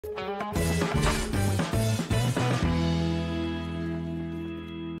Hey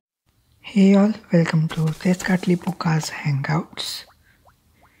all, welcome to Tezcatlipoca's Hangouts.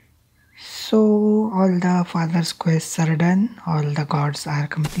 So, all the father's quests are done, all the gods are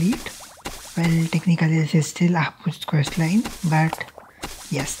complete. Well, technically this is still Ah Puch questline, but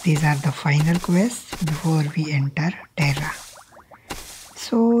yes, these are the final quests before we enter Terra.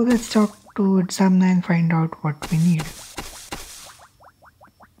 So, let's talk to Samna and find out what we need.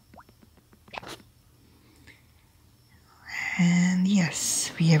 And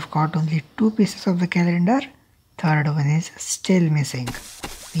yes, we have got only 2 pieces of the calendar. Third one is still missing.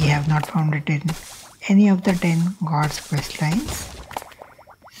 We have not found it in any of the 10 gods quest lines.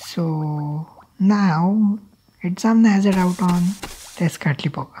 So now Samna has it out on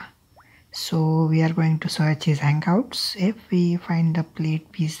Tezcatlipoca. So we are going to search his hangouts if we find the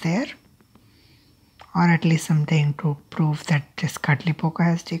plate piece there, or at least something to prove that Tezcatlipoca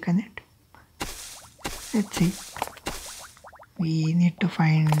has taken it. Let's see. We need to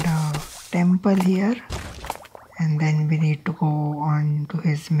find a temple here, and then we need to go on to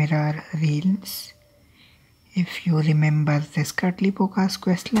his mirror realms. If you remember Tezcatlipoca's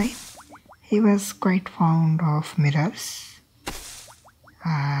questline, he was quite fond of mirrors.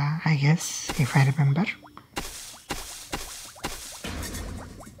 I guess, if I remember.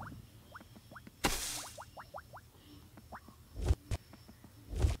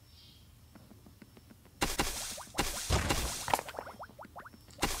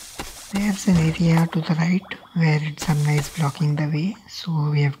 There's an area to the right where Samna is blocking the way, so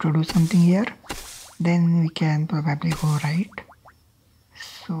we have to do something here. Then we can probably go right.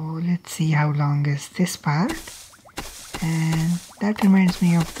 So let's see how long is this part. And that reminds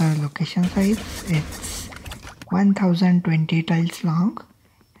me of the location size. It's 1020 tiles long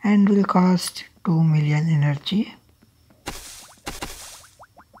and will cost 2 million energy.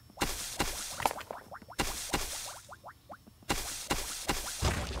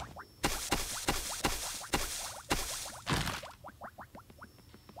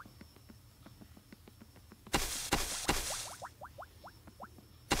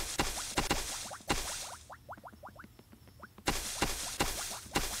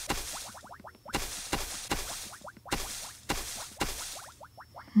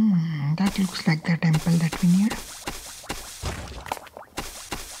 That looks like the temple that we need.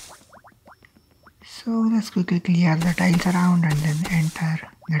 So let's quickly clear the tiles around and then enter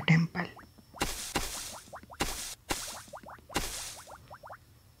the temple.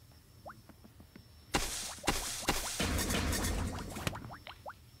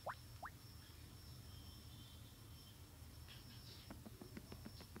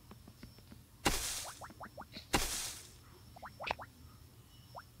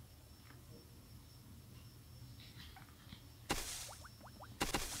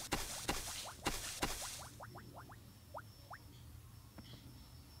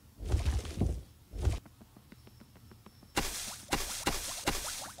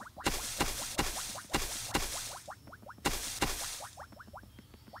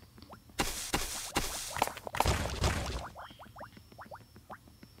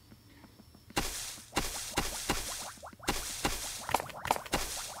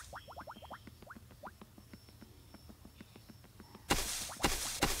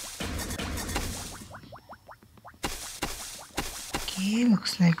 Okay,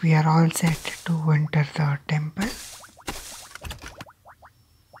 looks like we are all set to enter the temple.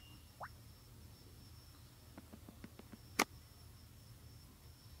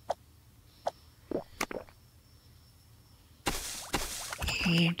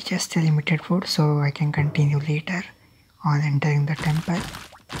 It's just a limited food, so I can continue later on entering the temple.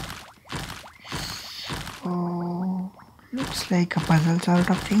 So, looks like a puzzle sort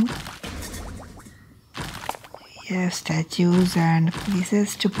of thing. Yes, statues and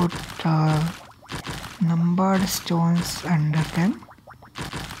places to put numbered stones under them.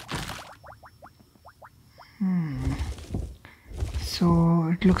 So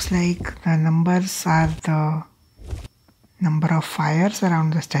it looks like the numbers are the number of fires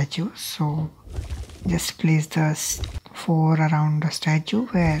around the statue. So just place the 4 around the statue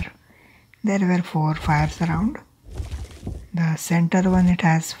where there were 4 fires around. The center one, it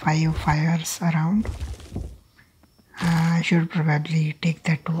has 5 fires around. I should probably take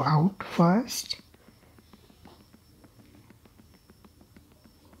the 2 out first.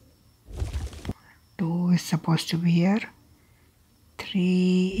 2 is supposed to be here.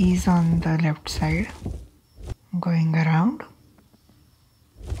 3 is on the left side, going around.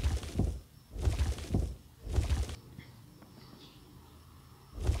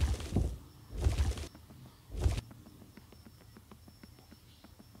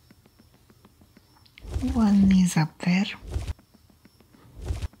 One is up there.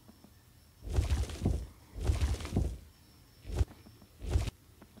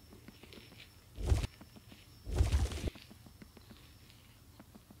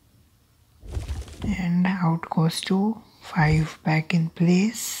 And out goes 2, 5 back in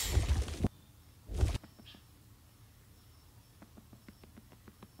place.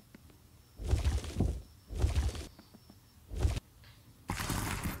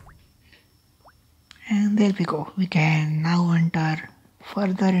 And there we go. We can now enter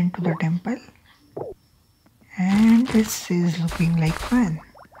further into the temple. And this is looking like fun.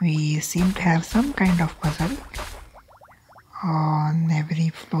 We seem to have some kind of puzzle on every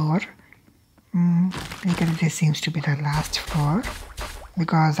floor. Technically this seems to be the last floor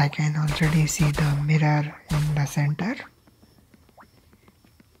because I can already see the mirror in the center.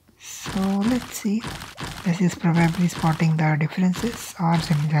 So let's see. This is probably spotting the differences or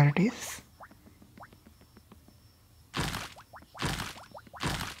similarities.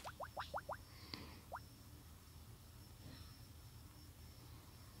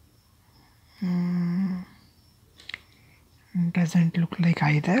 Doesn't look like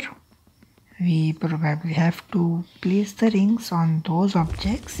either. We probably have to place the rings on those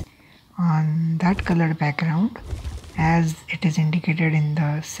objects on that colored background as it is indicated in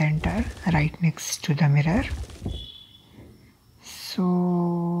the center right next to the mirror.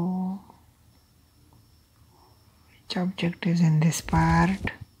 So which object is in this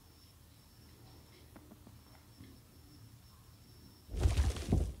part?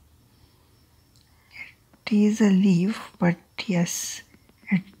 It is a leaf, but yes,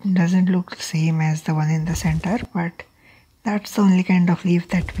 it doesn't look the same as the one in the center, but that's the only kind of leaf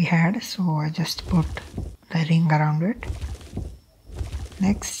that we had, so I just put the ring around it.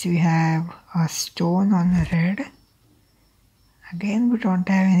 Next we have a stone on a red. Again, we don't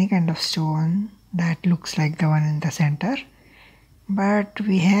have any kind of stone that looks like the one in the center, but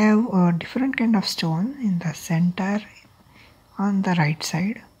we have a different kind of stone in the center on the right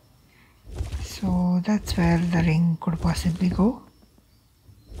side. So that's where the ring could possibly go.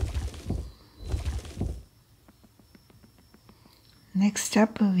 Next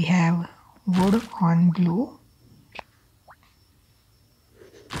up we have wood on blue.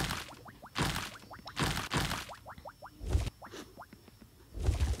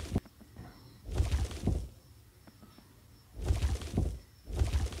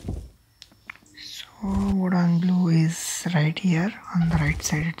 So wood on blue is right here on the right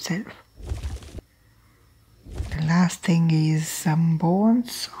side itself. The last thing is some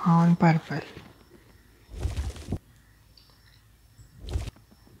bones on purple.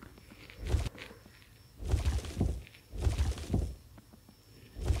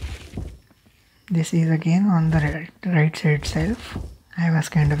 This is again on the right side itself. I was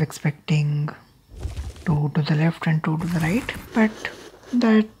kind of expecting 2 to the left and 2 to the right, but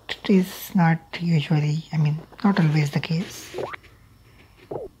that is not usually, not always the case.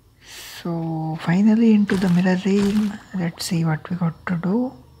 So finally into the mirror realm. Let's see what we got to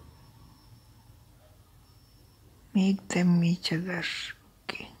do. Make them each other.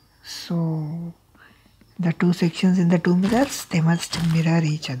 Okay, so the 2 sections in the 2 mirrors, they must mirror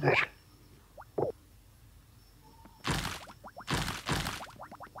each other.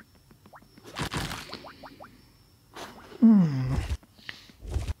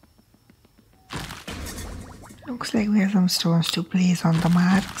 Looks like we have some stones to place on the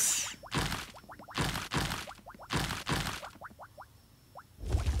marks.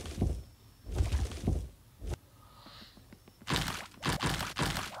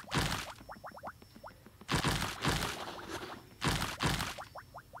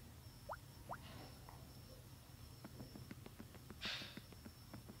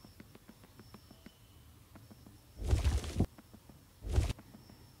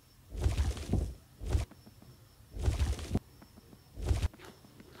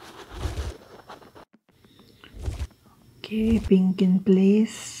 Okay, pink in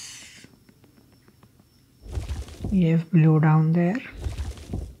place. We have blue down there.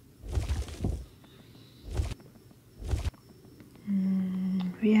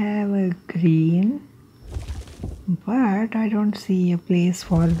 We have a green, but I don't see a place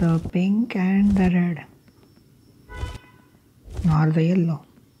for the pink and the red, nor the yellow.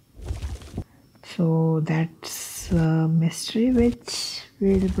 So that's a mystery which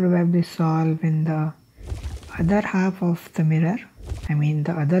we'll probably solve in the other half of the mirror,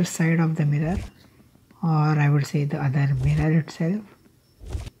 the other side of the mirror, or I would say the other mirror itself.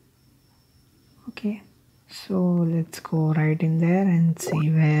 Okay, so let's go right in there and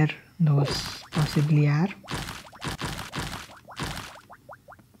see where those possibly are.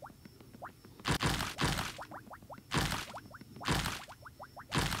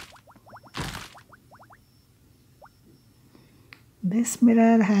 This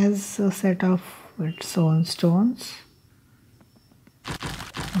mirror has a set of its own stones,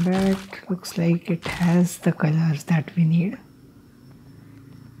 but looks like it has the colors that we need.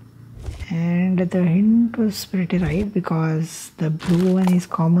 And the hint was pretty right because the blue one is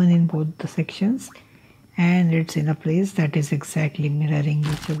common in both the sections and it's in a place that is exactly mirroring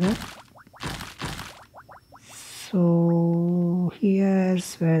each other. So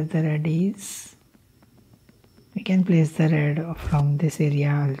here's where the red is. We can place the red from this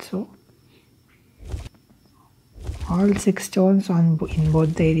area also. All 6 stones in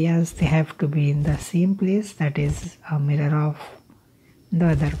both the areas, they have to be in the same place, that is a mirror of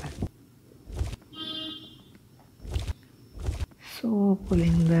the other one. So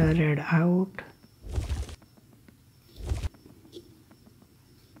pulling the red out.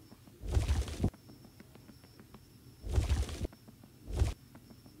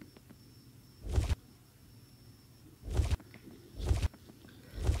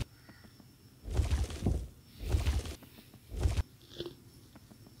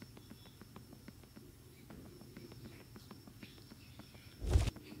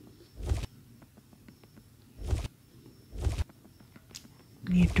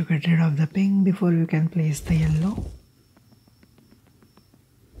 Need to get rid of the pink before we can place the yellow.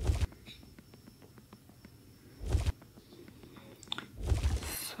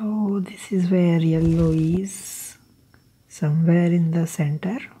 So this is where yellow is, somewhere in the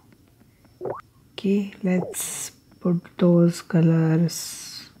center. Okay, let's put those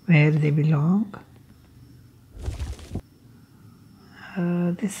colors where they belong.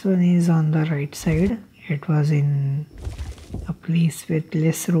 This one is on the right side. It was in a place with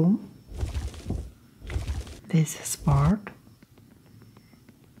less room. This spot.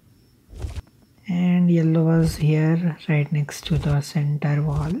 And yellow was here right next to the center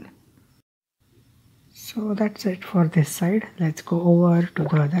wall. So that's it for this side. Let's go over to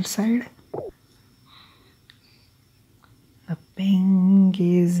the other side. The pink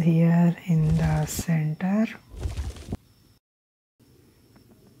is here in the center.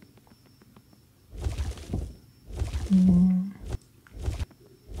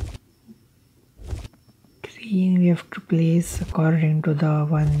 Green we have to place according to the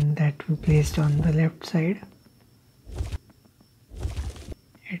one that we placed on the left side.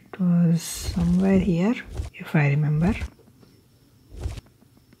 It was somewhere here, if I remember.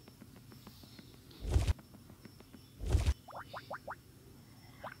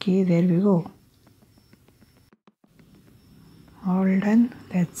 Okay, there we go. All done.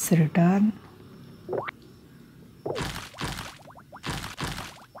 Let's return.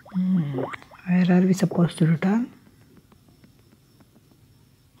 Where are we supposed to return?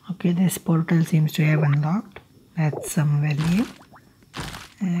 Okay, this portal seems to have unlocked. That's somewhere here.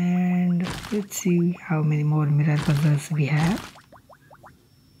 And let's see how many more mirror puzzles we have.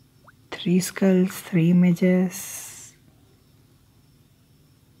 3 skulls, 3 images.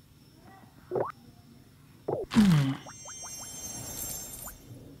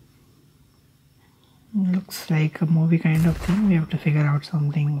 Looks like a movie kind of thing. We have to figure out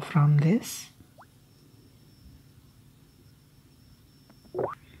something from this.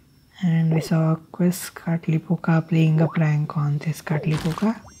 And we saw Tezcatlipoca playing a prank on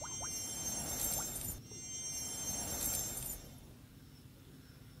Tezcatlipoca.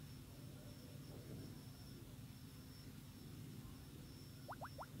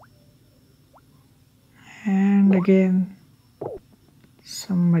 And again,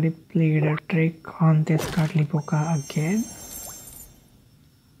 somebody played a trick on Tezcatlipoca again.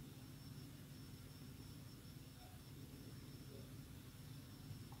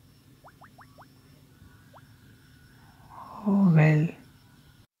 Oh well.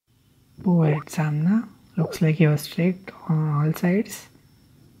 Poor Samna. Looks like he was tricked on all sides.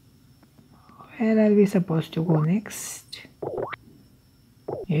 Where are we supposed to go next?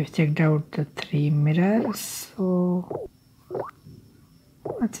 We've checked out the 3 mirrors, so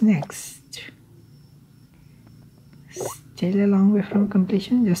what's next? Still a long way from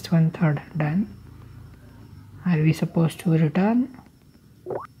completion, just 1/3 done. Are we supposed to return?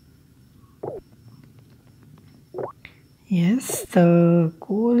 Yes, the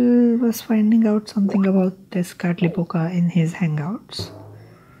goal was finding out something about Tezcatlipoca in his Hangouts.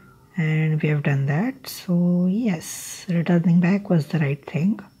 And we have done that, so yes, returning back was the right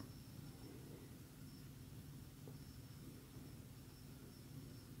thing.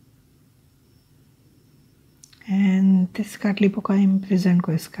 And Tezcatlipoca imprisoned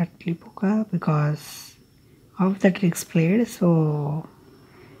Tezcatlipoca because of the tricks played, so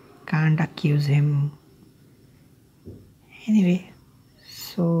can't accuse him. Anyway,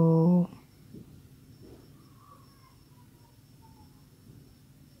 so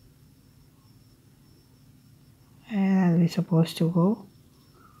And are we supposed to go?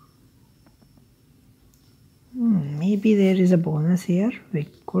 Maybe there is a bonus here. We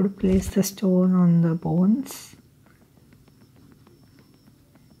could place the stone on the bones.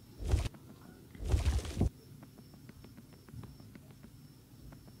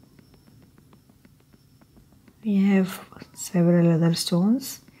 We have several other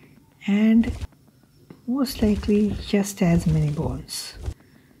stones and most likely just as many bones.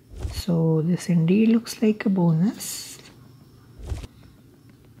 So this indeed looks like a bonus.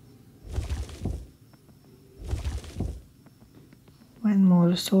 One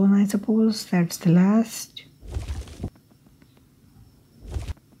more stone, I suppose. That's the last.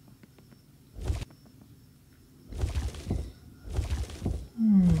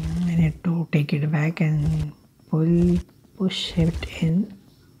 I need to take it back and push it in.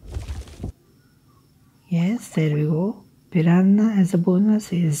 Yes, there we go. Piranha as a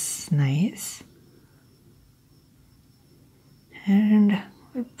bonus is nice. And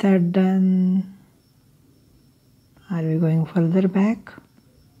with that done, are we going further back?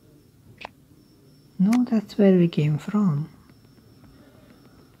 No, that's where we came from.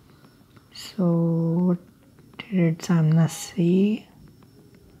 So what did Samna say?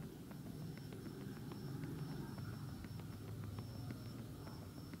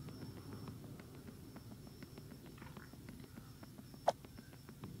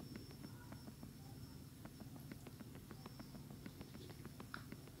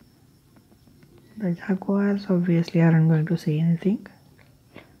 The jaguars obviously aren't going to say anything.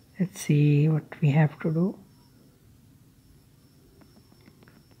 Let's see what we have to do.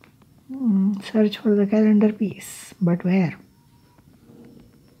 Search for the calendar piece, but where?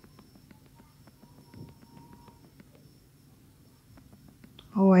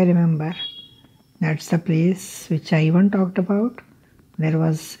 Oh, I remember. That's the place which I even talked about. There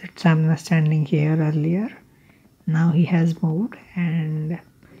was Samna standing here earlier. Now he has moved and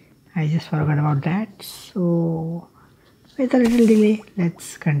I just forgot about that. So with a little delay,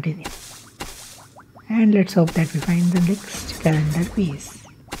 let's continue. And let's hope that we find the next calendar piece.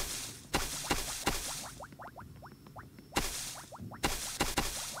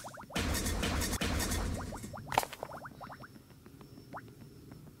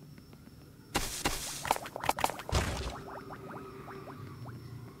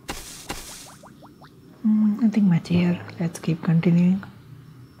 Nothing much here. Let's keep continuing.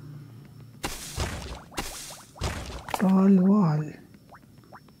 Tall wall.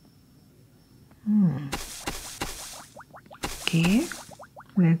 Okay,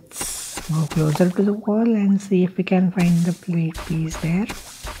 let's go closer to the wall and see if we can find the plate piece there.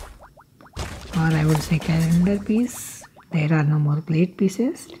 Or I would say calendar piece. There are no more plate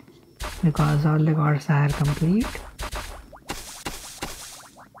pieces because all the gods are complete.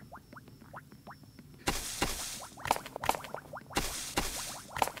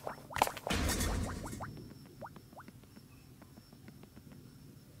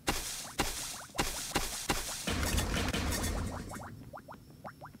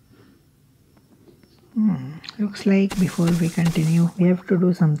 Looks like before we continue, we have to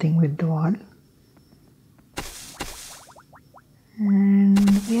do something with the wall.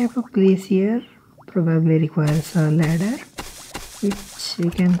 And we have a place here, probably requires a ladder, which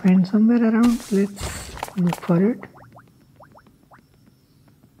we can find somewhere around. Let's look for it.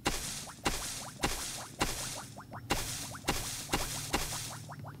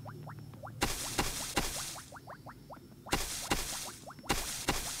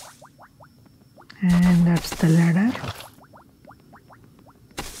 And that's the ladder.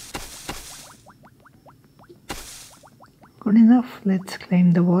 Good enough, let's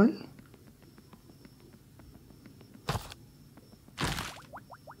climb the wall.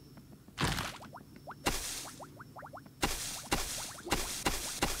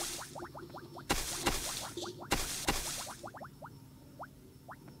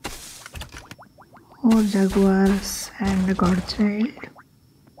 More jaguars and a godchild.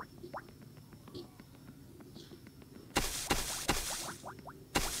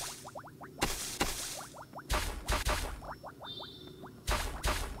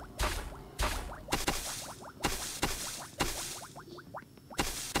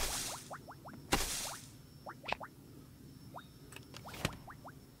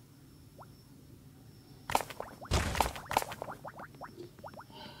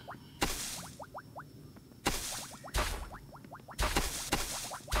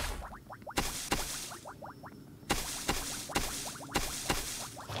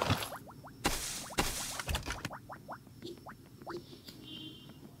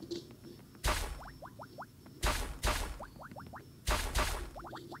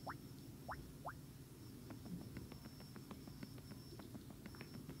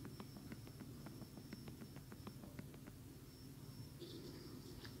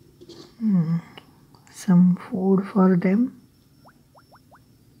 Some food for them.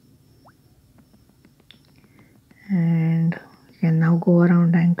 And we can now go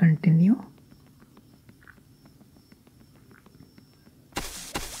around and continue.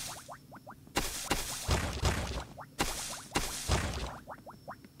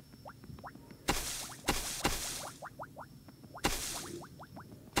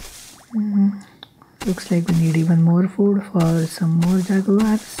 Looks like we need even more food for some more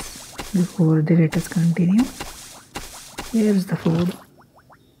jaguars before they let us continue. Here's the food.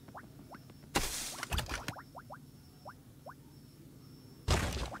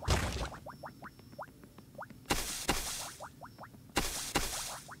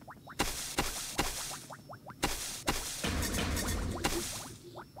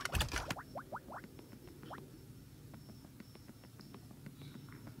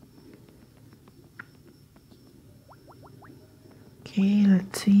 Okay,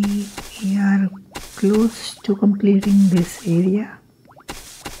 let's see, we are close to completing this area.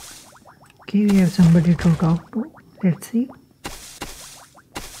 Okay, we have somebody to talk to. Let's see.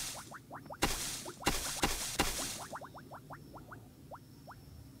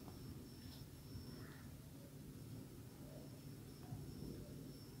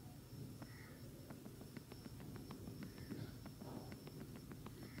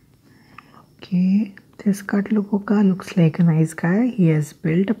 Okay, Tezcatlipoca looks like a nice guy. He has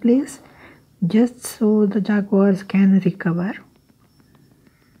built a place just so the jaguars can recover.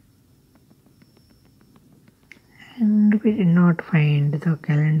 And we did not find the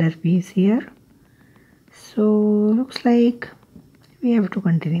calendar piece here. So looks like we have to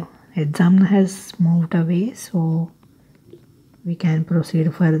continue. Exam has moved away, so we can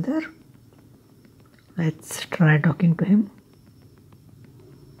proceed further. Let's try talking to him.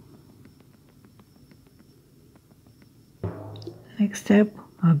 Next step,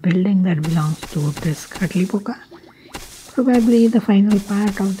 a building that belongs to Tezcatlipoca. Probably the final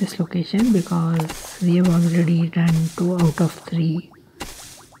part of this location because we have already done 2 out of 3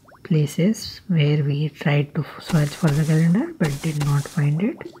 places where we tried to search for the calendar but did not find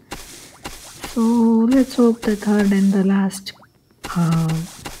it. So let's hope the third and the last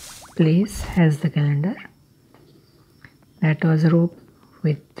place has the calendar. That was a rope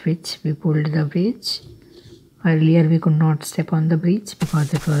with which we pulled the bridge. Earlier we could not step on the bridge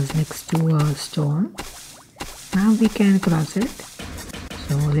because it was next to a stone. Now we can cross it.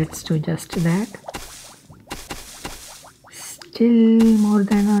 So let's do just that. Still more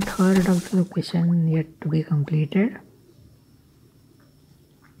than a third of the location yet to be completed.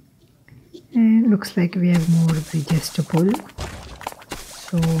 And looks like we have more bridges to pull.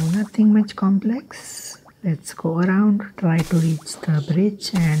 So nothing much complex. Let's go around, try to reach the bridge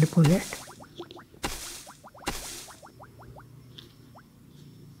and pull it.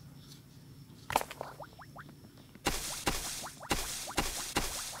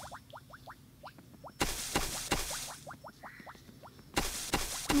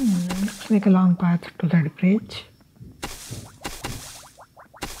 Looks like a long path to that bridge.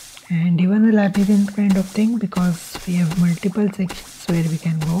 And even a labyrinth kind of thing because we have multiple sections where we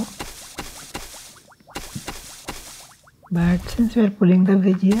can go. But since we are pulling the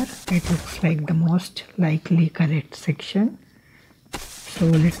bridge here, it looks like the most likely correct section. So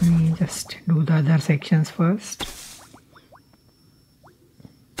let me just do the other sections first.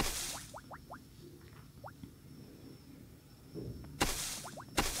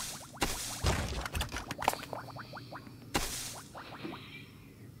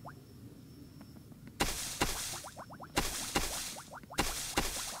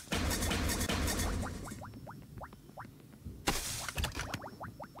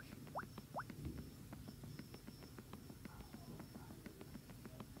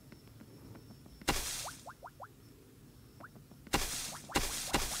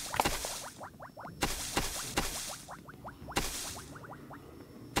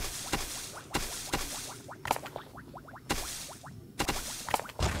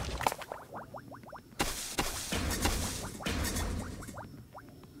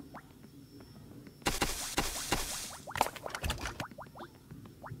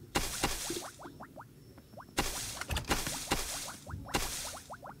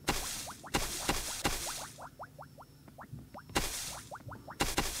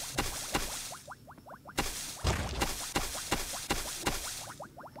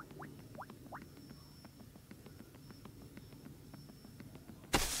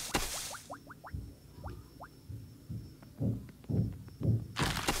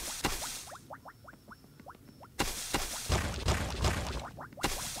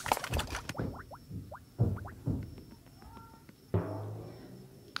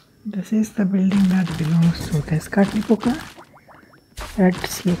 This is the building that belongs to Tezcatlipoca.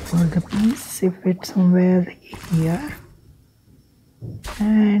 Let's look for the piece if it's somewhere here.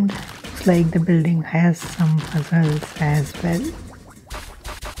 And looks like the building has some puzzles as well.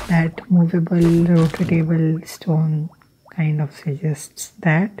 That movable, rotatable stone kind of suggests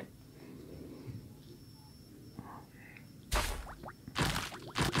that.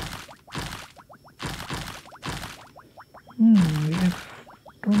 We have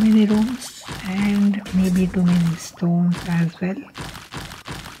too many rooms and maybe too many stones as well.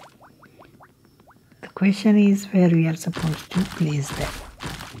 The question is where we are supposed to place them.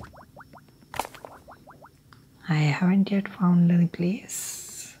 I haven't yet found any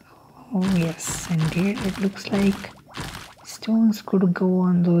place. Oh yes, indeed, it looks like stones could go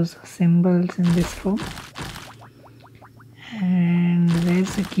on those symbols in this room. And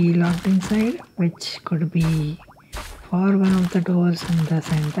there's a key locked inside, which could be for one of the doors in the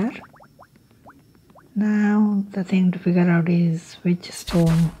center. Now the thing to figure out is which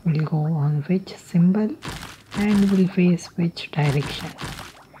stone will go on which symbol and will face which direction.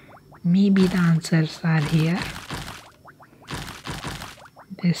 Maybe the answers are here.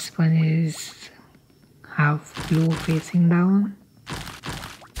 This one is half blue facing down.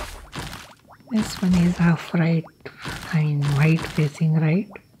 This one is half right, white facing right.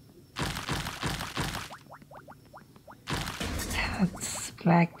 That's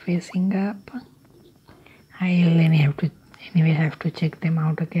black facing up. I'll anyway have to check them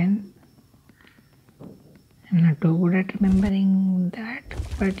out again. I'm not too good at remembering that,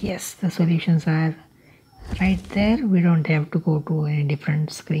 but yes, the solutions are right there. We don't have to go to any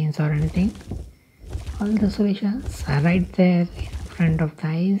different screens or anything. All the solutions are right there in front of the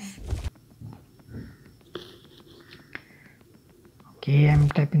eyes. Okay, I'm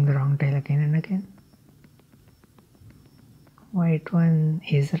tapping the wrong tile again and again. White one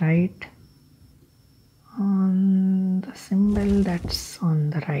is right on the symbol that's on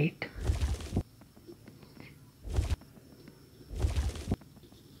the right.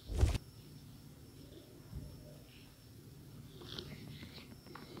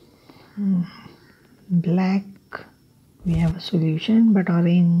 Black, we have a solution, but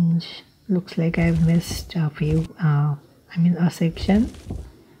orange looks like I've missed a few, a section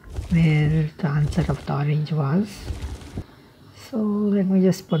where the answer of the orange was. So let me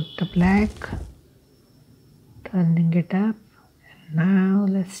just put the black, turning it up. And now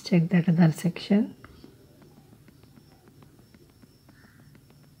let's check that other section.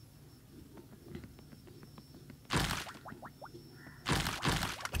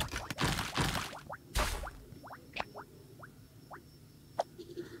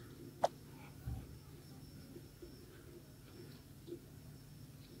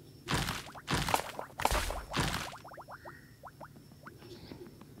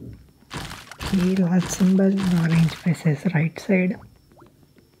 Okay, last symbol, orange faces right side.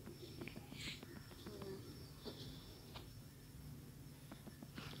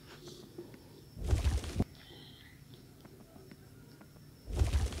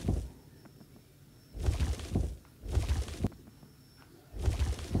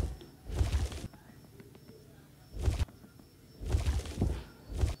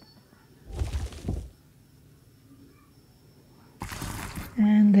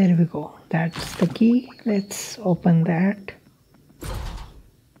 And there we go, that's the key. Let's open that.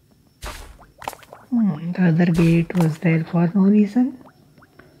 The other gate was there for no reason.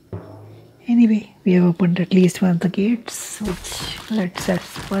 Anyway, we have opened at least one of the gates, which lets us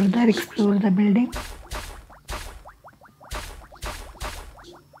further explore the building.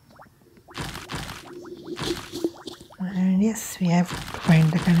 And yes, we have to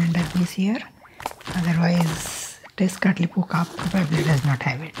find the calendar piece here, otherwise Tezcatlipoca probably does not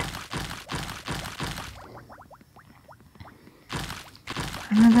have it.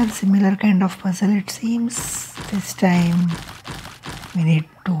 Another similar kind of puzzle it seems. This time we need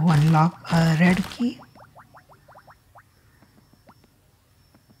to unlock a red key.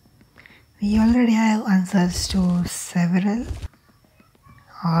 We already have answers to several,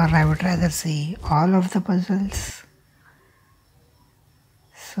 or I would rather say all of the puzzles.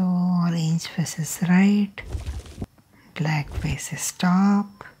 So orange faces right, black faces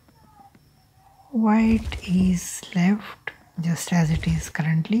top, white is left just as it is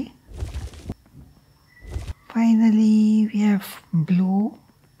currently. Finally we have blue,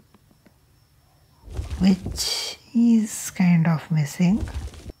 which is kind of missing.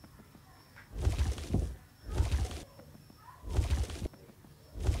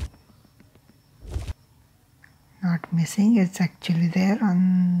 Not missing, it's actually there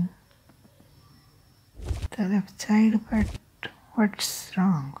on the left side, but what's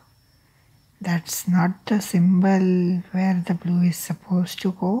wrong? That's not the symbol where the blue is supposed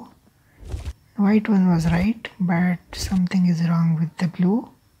to go. The white one was right, but something is wrong with the blue.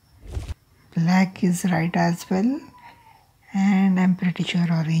 Black is right as well, and I'm pretty sure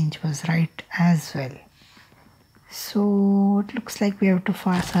orange was right as well. So it looks like we have to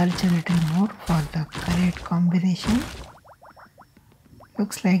search a little more for the correct combination.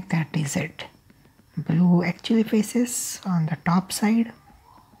 Looks like that is it. Blue actually faces on the top side.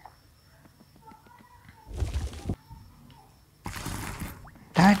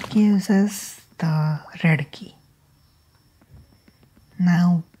 That gives us the red key.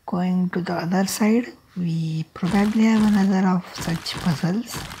 Now going to the other side, we probably have another of such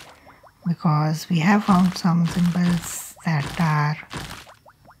puzzles because we have found some symbols that are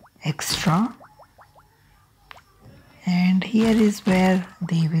extra, and here is where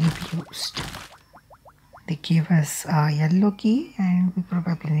they will be used. They give us a yellow key and we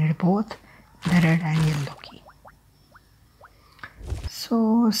probably need both the red and yellow key.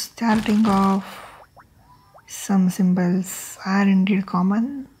 So starting off, some symbols are indeed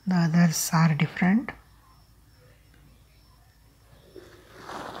common, the others are different.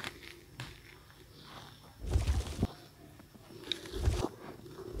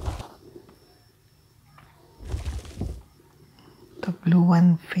 The blue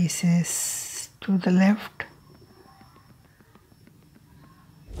one faces to the left.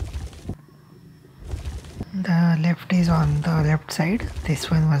 The left is on the left side. This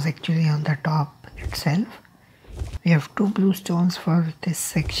one was actually on the top itself. We have 2 blue stones for this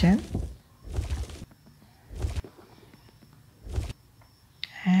section.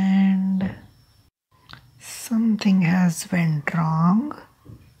 And something has went wrong.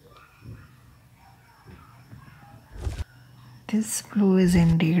 This blue is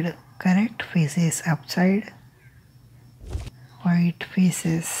indeed correct, faces upside. White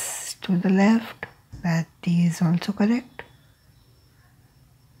faces to the left, that is also correct.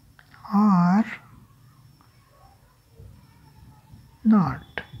 Or not,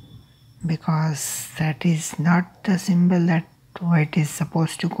 because that is not the symbol that white is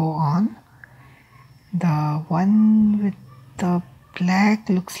supposed to go on. The one with the black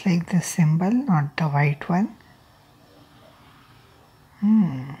looks like the symbol, not the white one.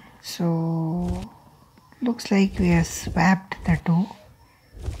 So looks like we have swapped the two.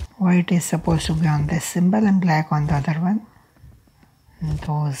 White is supposed to be on this symbol and black on the other one.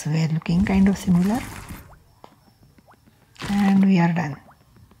 Those were looking kind of similar. And we are done.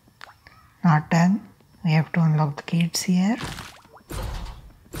 Not done. We have to unlock the gates here.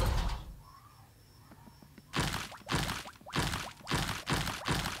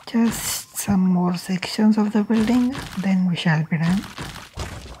 Just some more sections of the building, then we shall be done.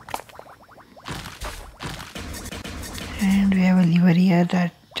 And we have a lever here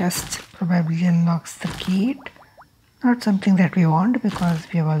that just probably unlocks the gate. Not something that we want because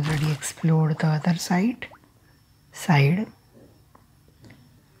we have already explored the other side.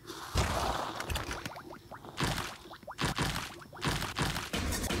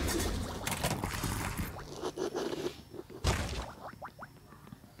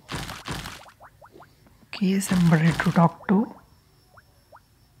 Okay, somebody to talk to.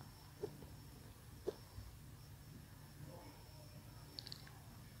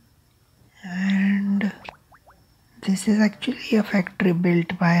 And this is actually a factory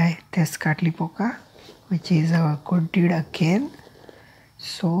built by Tezcatlipoca, which is a good deed again.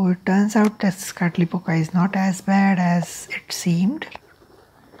 So it turns out Tezcatlipoca is not as bad as it seemed.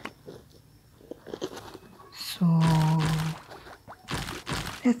 So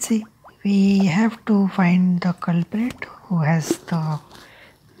let's see. We have to find the culprit who has the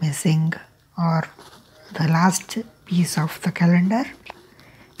missing or the last piece of the calendar.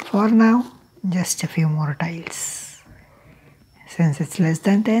 For now, just a few more tiles. Since it's less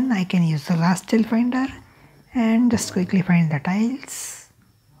than 10, I can use the last tile finder and just quickly find the tiles.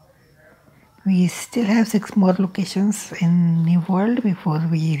 We still have 6 more locations in New World before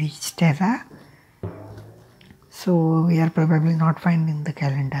we reach Terra. So we are probably not finding the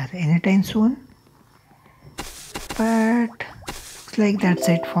calendar anytime soon. But looks like that's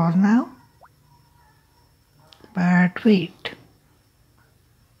it for now. But wait.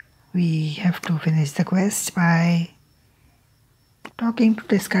 We have to finish the quest by talking to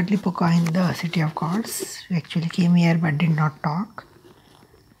Tezcatlipoca in the City of Gods. We actually came here but did not talk.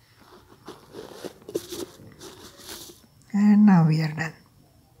 And now we are done.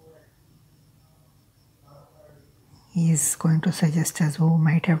 He is going to suggest us who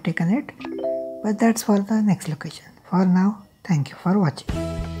might have taken it, but that's for the next location. For now, thank you for watching.